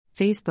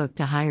Facebook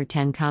to hire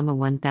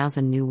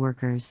 10,100 new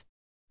workers.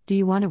 Do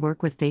you want to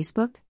work with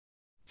Facebook?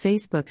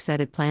 Facebook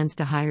said it plans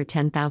to hire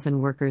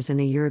 10,000 workers in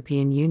the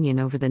European Union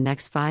over the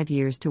next 5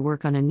 years to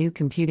work on a new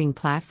computing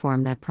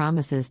platform that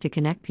promises to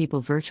connect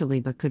people virtually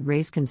but could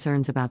raise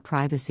concerns about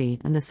privacy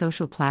and the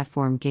social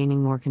platform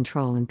gaining more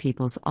control in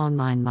people's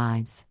online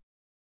lives.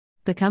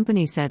 The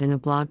company said in a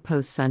blog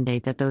post Sunday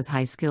that those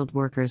high-skilled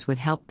workers would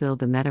help build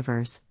the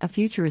metaverse, a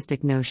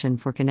futuristic notion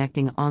for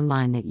connecting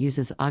online that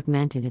uses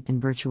augmented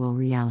and virtual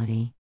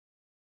reality.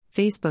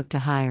 Facebook to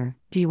hire.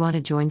 Do you want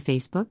to join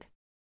Facebook?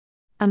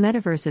 A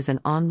metaverse is an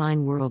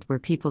online world where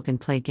people can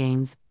play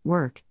games,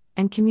 work,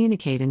 and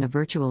communicate in a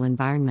virtual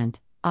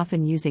environment,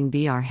 often using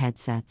VR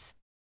headsets.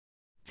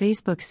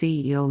 Facebook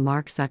CEO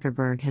Mark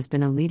Zuckerberg has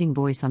been a leading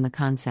voice on the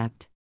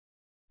concept.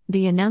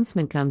 The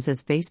announcement comes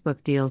as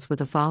Facebook deals with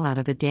the fallout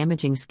of a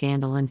damaging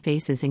scandal and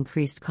faces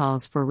increased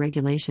calls for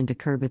regulation to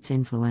curb its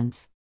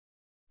influence.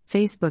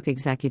 Facebook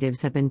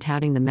executives have been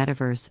touting the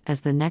metaverse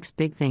as the next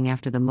big thing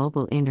after the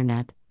mobile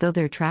internet, though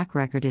their track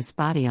record is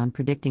spotty on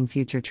predicting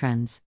future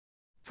trends.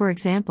 For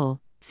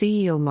example,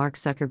 CEO Mark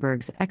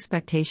Zuckerberg's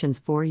expectations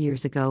 4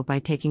 years ago by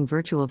taking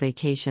virtual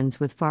vacations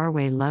with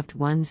faraway loved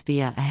ones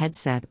via a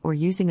headset or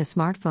using a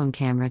smartphone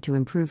camera to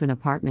improve an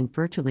apartment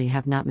virtually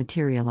have not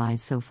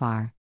materialized so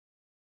far.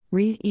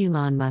 Read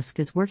Elon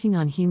Musk is working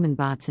on human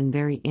bots and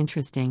very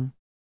interesting.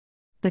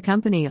 The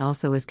company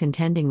also is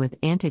contending with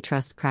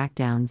antitrust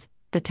crackdowns,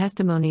 the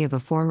testimony of a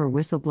former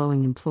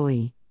whistleblowing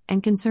employee,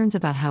 and concerns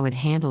about how it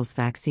handles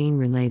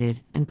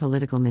vaccine-related and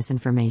political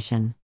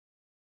misinformation.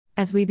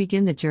 As we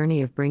begin the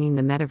journey of bringing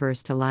the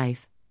metaverse to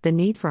life, the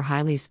need for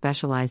highly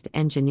specialized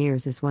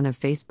engineers is one of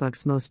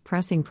Facebook's most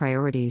pressing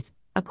priorities,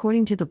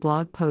 according to the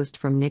blog post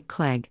from Nick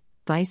Clegg,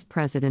 Vice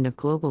President of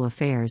Global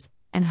Affairs,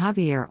 and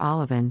Javier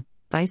Olivan,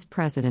 Vice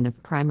President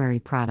of Primary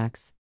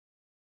Products.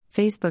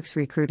 Facebook's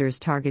recruiters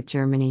target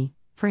Germany,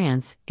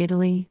 France,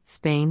 Italy,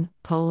 Spain,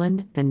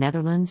 Poland, the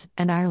Netherlands,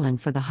 and Ireland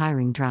for the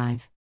hiring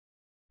drive.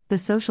 The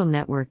social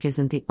network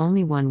isn't the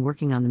only one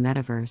working on the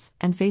metaverse,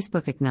 and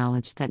Facebook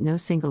acknowledged that no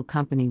single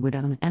company would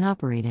own and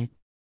operate it.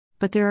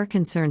 But there are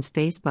concerns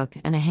Facebook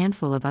and a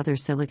handful of other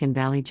Silicon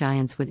Valley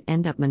giants would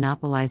end up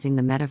monopolizing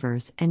the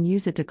metaverse and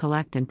use it to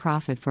collect and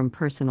profit from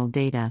personal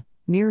data,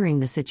 mirroring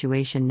the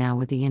situation now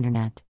with the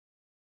Internet.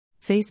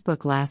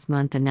 Facebook last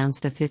month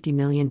announced a $50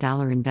 million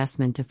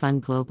investment to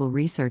fund global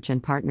research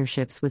and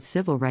partnerships with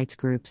civil rights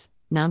groups,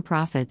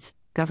 nonprofits,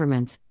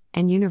 governments,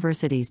 and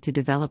universities to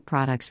develop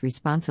products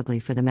responsibly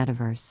for the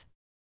metaverse.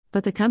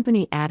 But the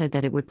company added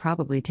that it would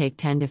probably take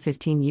 10 to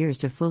 15 years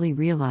to fully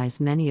realize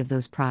many of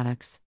those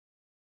products.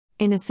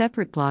 In a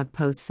separate blog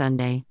post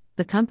Sunday,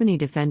 the company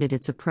defended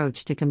its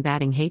approach to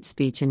combating hate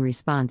speech in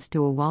response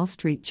to a Wall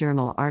Street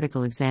Journal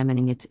article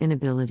examining its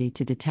inability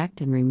to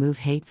detect and remove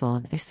hateful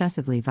and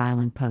excessively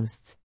violent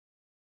posts.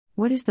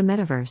 What is the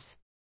metaverse?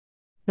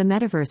 The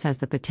metaverse has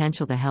the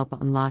potential to help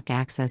unlock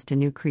access to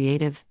new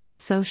creative,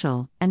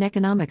 social, and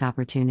economic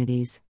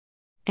opportunities.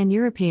 And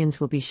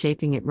Europeans will be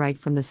shaping it right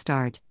from the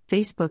start,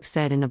 Facebook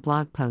said in a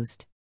blog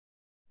post.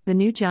 The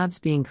new jobs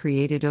being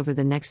created over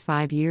the next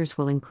 5 years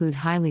will include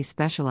highly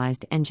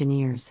specialized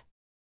engineers.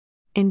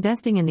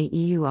 Investing in the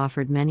EU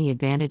offered many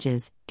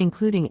advantages,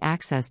 including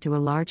access to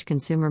a large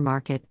consumer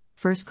market,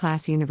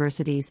 first-class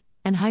universities,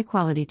 and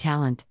high-quality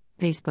talent,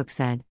 Facebook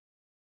said.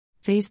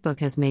 Facebook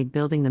has made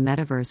building the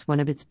metaverse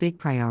one of its big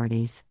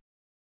priorities.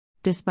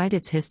 Despite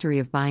its history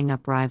of buying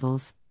up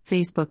rivals,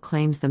 Facebook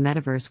claims the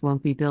metaverse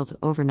won't be built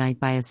overnight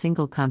by a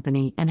single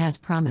company and has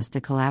promised to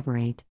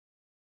collaborate.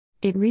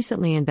 It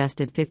recently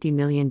invested $50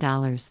 million,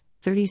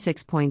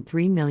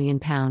 £36.3 million,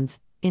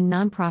 in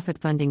nonprofit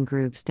funding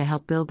groups to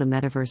help build the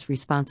metaverse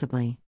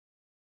responsibly.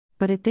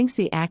 But it thinks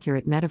the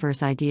accurate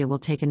metaverse idea will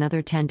take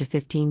another 10 to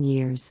 15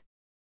 years.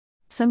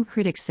 Some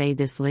critics say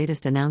this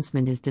latest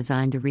announcement is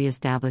designed to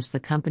re-establish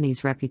the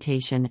company's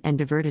reputation and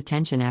divert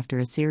attention after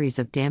a series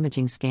of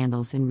damaging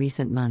scandals in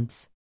recent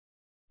months.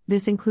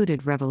 This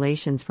included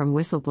revelations from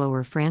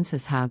whistleblower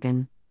Frances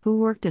Haugen, who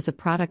worked as a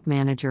product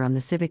manager on the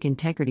civic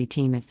integrity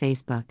team at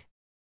Facebook.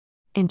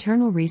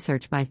 Internal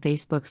research by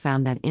Facebook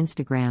found that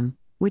Instagram,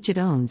 which it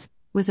owns,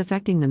 was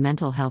affecting the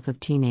mental health of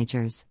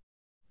teenagers.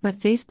 But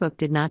Facebook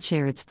did not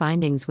share its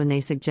findings when they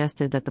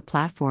suggested that the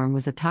platform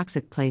was a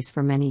toxic place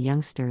for many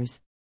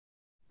youngsters.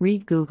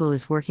 Read Google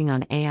is working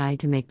on AI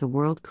to make the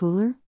world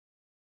cooler?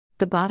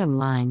 The bottom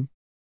line.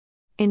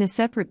 In a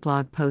separate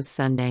blog post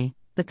Sunday,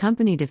 the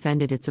company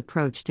defended its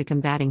approach to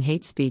combating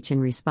hate speech in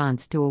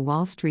response to a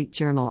Wall Street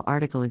Journal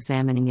article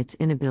examining its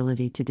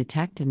inability to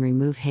detect and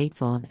remove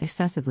hateful and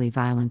excessively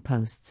violent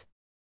posts.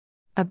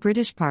 A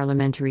British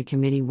parliamentary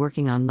committee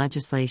working on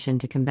legislation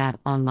to combat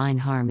online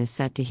harm is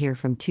set to hear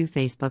from 2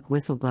 Facebook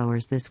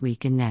whistleblowers this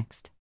week and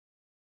next.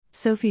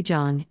 Sophie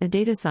Zhang, a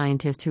data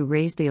scientist who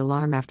raised the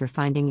alarm after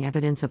finding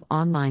evidence of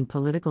online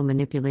political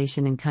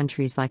manipulation in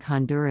countries like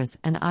Honduras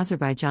and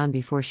Azerbaijan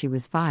before she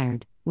was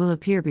fired, will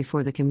appear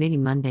before the committee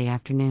Monday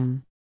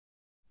afternoon.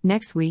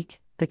 Next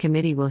week, the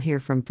committee will hear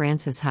from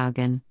Frances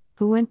Haugen,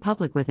 who went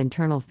public with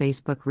internal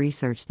Facebook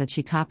research that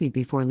she copied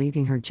before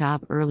leaving her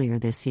job earlier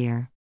this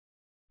year.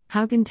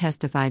 Haugen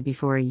testified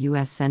before a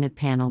U.S. Senate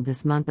panel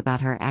this month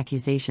about her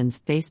accusations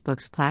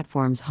Facebook's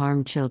platforms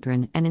harmed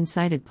children and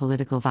incited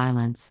political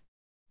violence.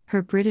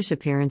 Her British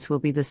appearance will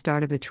be the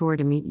start of a tour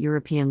to meet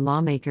European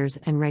lawmakers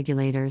and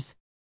regulators.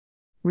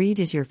 Read,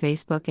 is your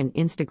Facebook and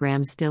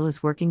Instagram still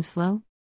working slow?